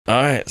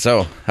All right.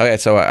 So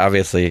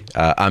obviously,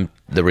 I'm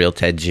the real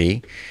Ted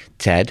G.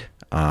 Ted,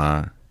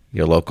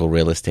 your local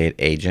real estate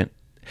agent.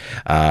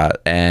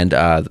 And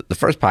the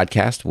first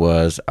podcast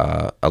was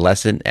a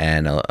lesson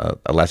and a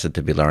lesson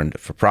to be learned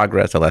for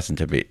progress, a lesson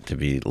to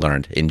be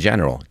learned in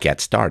general.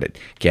 Get started,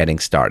 getting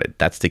started.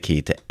 That's the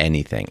key to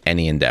anything,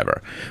 any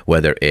endeavor,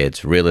 whether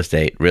it's real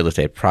estate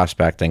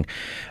prospecting,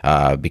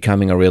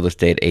 becoming a real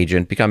estate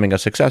agent, becoming a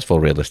successful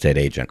real estate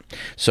agent.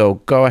 So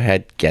go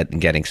ahead,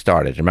 getting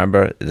started.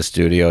 Remember, the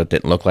studio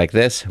didn't look like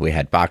this. We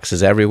had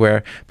boxes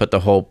everywhere, but the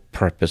whole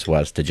purpose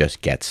was to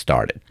just get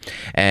started.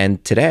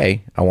 And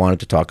today I wanted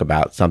to talk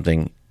about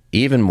something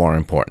even more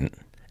important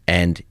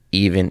and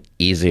even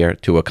easier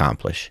to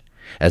accomplish.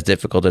 As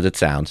difficult as it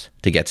sounds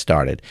to get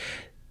started,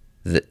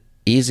 the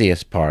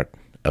easiest part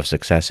of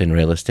success in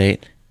real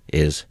estate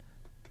is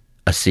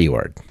a C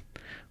word.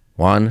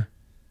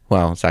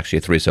 It's actually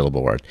a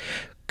 3-syllable word.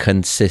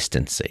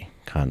 Consistency.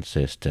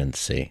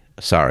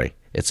 Sorry,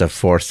 it's a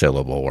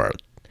 4-syllable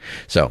word.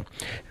 So,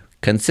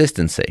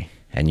 consistency.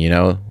 And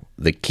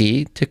the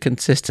key to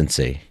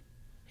consistency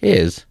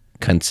is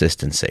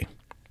consistency.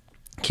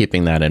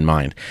 Keeping that in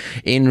mind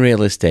in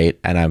real estate,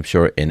 and I'm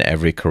sure in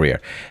every career,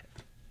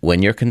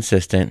 when you're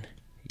consistent,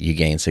 you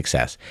gain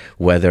success.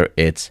 Whether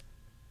it's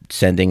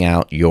sending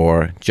out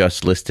your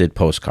just listed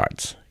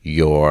postcards,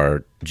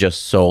 your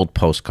just sold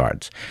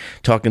postcards,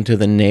 talking to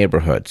the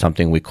neighborhood,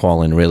 something we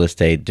call in real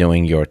estate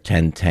doing your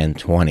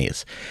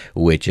 10-10-20s,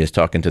 which is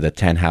talking to the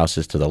 10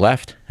 houses to the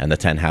left and the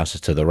 10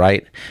 houses to the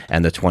right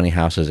and the 20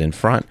 houses in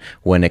front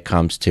when it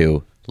comes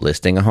to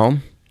listing a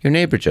home. Your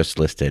neighbor just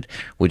listed.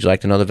 Would you like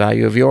to know the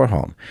value of your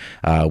home?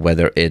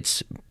 Whether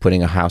it's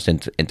putting a house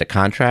into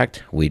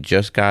contract. We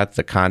just got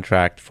the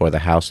contract for the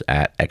house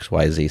at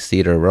XYZ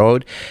Cedar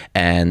Road,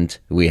 and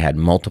we had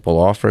multiple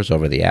offers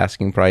over the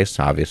asking price.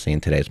 Obviously,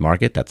 in today's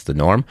market, that's the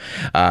norm.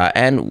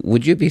 And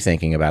would you be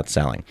thinking about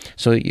selling?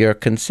 So you're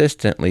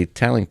consistently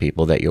telling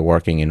people that you're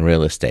working in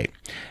real estate.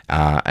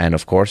 And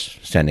of course,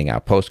 sending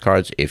out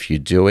postcards. If you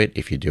do it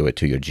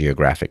to your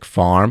geographic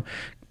farm,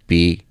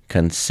 be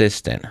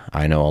consistent.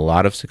 I know a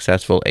lot of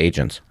successful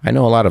agents. I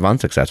know a lot of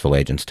unsuccessful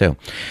agents too.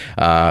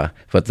 But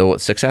the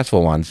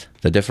successful ones,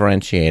 the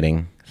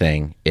differentiating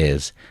thing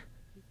is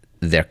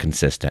they're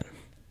consistent,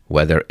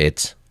 whether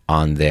it's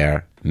on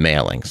their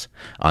mailings,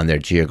 on their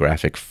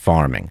geographic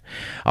farming,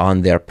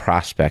 on their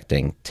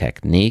prospecting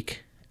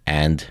technique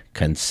and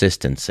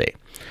consistency.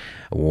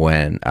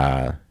 When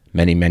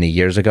many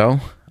years ago,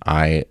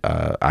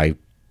 I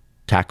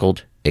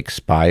tackled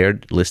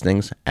expired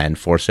listings and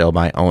for sale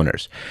by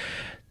owners.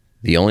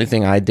 The only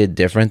thing I did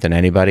different than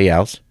anybody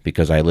else,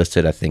 because I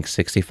listed, I think,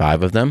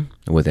 65 of them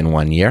within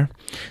 1 year,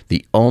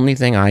 the only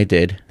thing I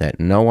did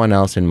that no one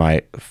else in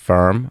my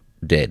firm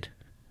did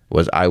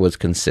was I was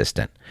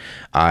consistent.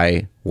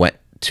 I went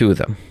to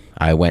them.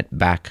 I went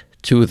back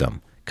to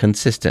them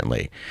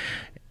consistently.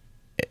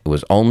 It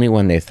was only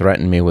when they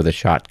threatened me with a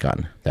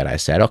shotgun that I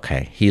said,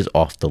 okay, he's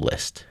off the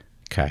list.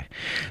 Okay.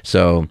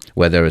 So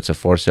whether it's a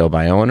for sale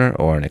by owner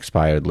or an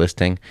expired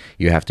listing,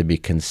 you have to be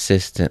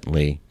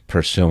consistently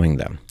pursuing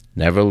them.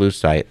 Never lose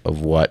sight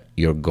of what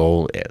your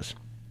goal is.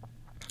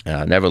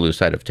 Never lose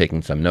sight of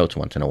taking some notes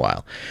once in a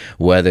while.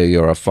 Whether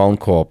you're a phone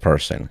call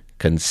person,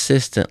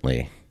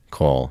 consistently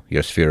call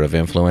your sphere of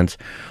influence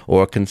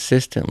or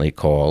consistently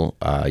call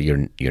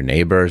your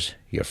neighbors,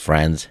 your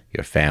friends,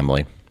 your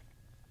family,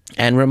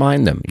 and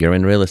remind them you're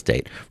in real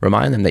estate.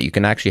 Remind them that you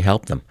can actually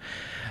help them.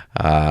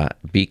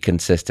 Be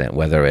consistent,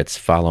 whether it's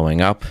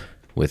following up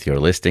with your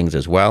listings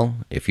as well.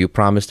 If you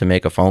promise to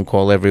make a phone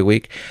call every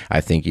week,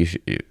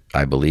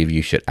 I believe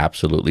you should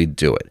absolutely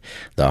do it.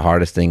 The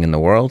hardest thing in the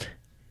world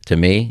to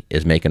me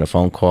is making a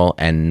phone call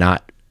and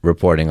not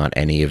reporting on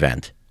any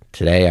event.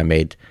 Today I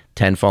made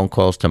 10 phone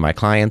calls to my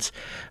clients.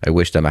 I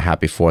wished them a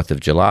happy 4th of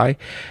July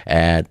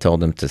and told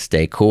them to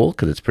stay cool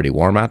because it's pretty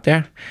warm out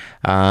there.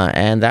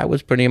 And that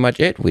was pretty much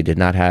it. We did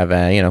not have,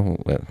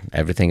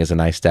 everything is a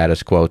nice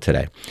status quo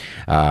today.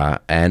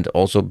 And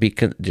also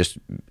just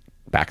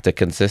back to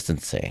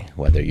consistency,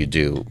 whether you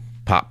do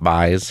pop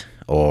buys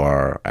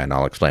and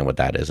I'll explain what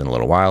that is in a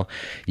little while,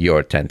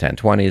 your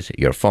 10-10-20s,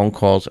 your phone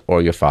calls,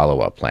 or your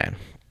follow-up plan.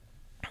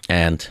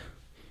 And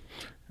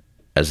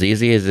as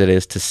easy as it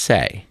is to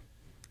say,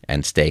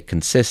 and stay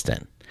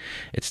consistent,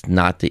 it's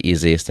not the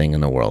easiest thing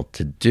in the world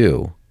to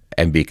do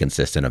and be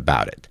consistent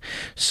about it.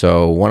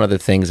 So one of the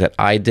things that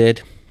I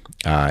did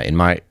in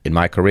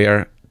my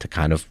career to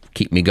kind of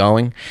keep me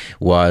going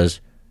was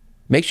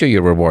make sure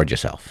you reward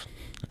yourself.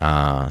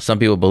 Some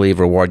people believe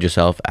reward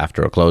yourself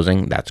after a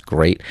closing. That's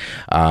great.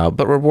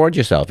 But reward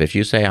yourself. If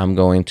you say, I'm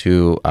going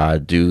to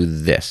do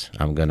this,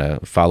 I'm going to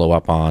follow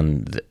up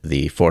on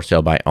the for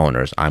sale by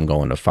owners, I'm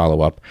going to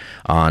follow up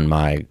on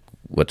my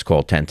what's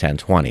called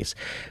 10-10-20s.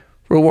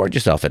 Reward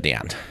yourself at the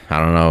end. I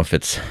don't know if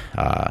it's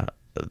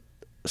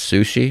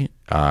sushi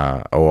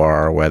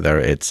or whether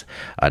it's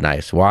a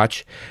nice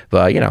watch,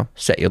 but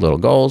set your little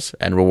goals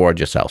and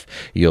reward yourself.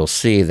 You'll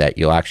see that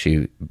you'll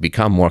actually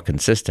become more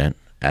consistent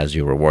as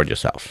you reward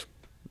yourself.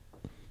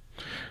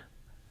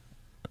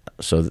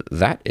 So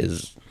that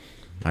is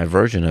my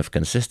version of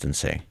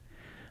consistency.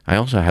 I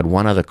also had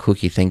one other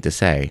kooky thing to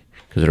say,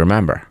 because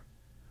remember,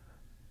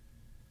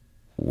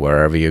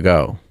 wherever you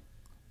go,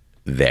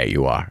 there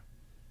you are.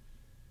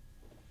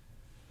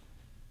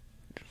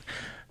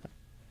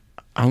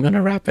 I'm going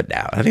to wrap it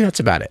now. I think that's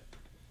about it.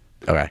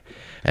 Okay.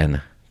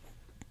 And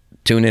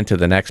tune into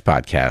the next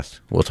podcast.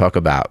 We'll talk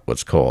about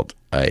what's called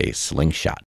a slingshot.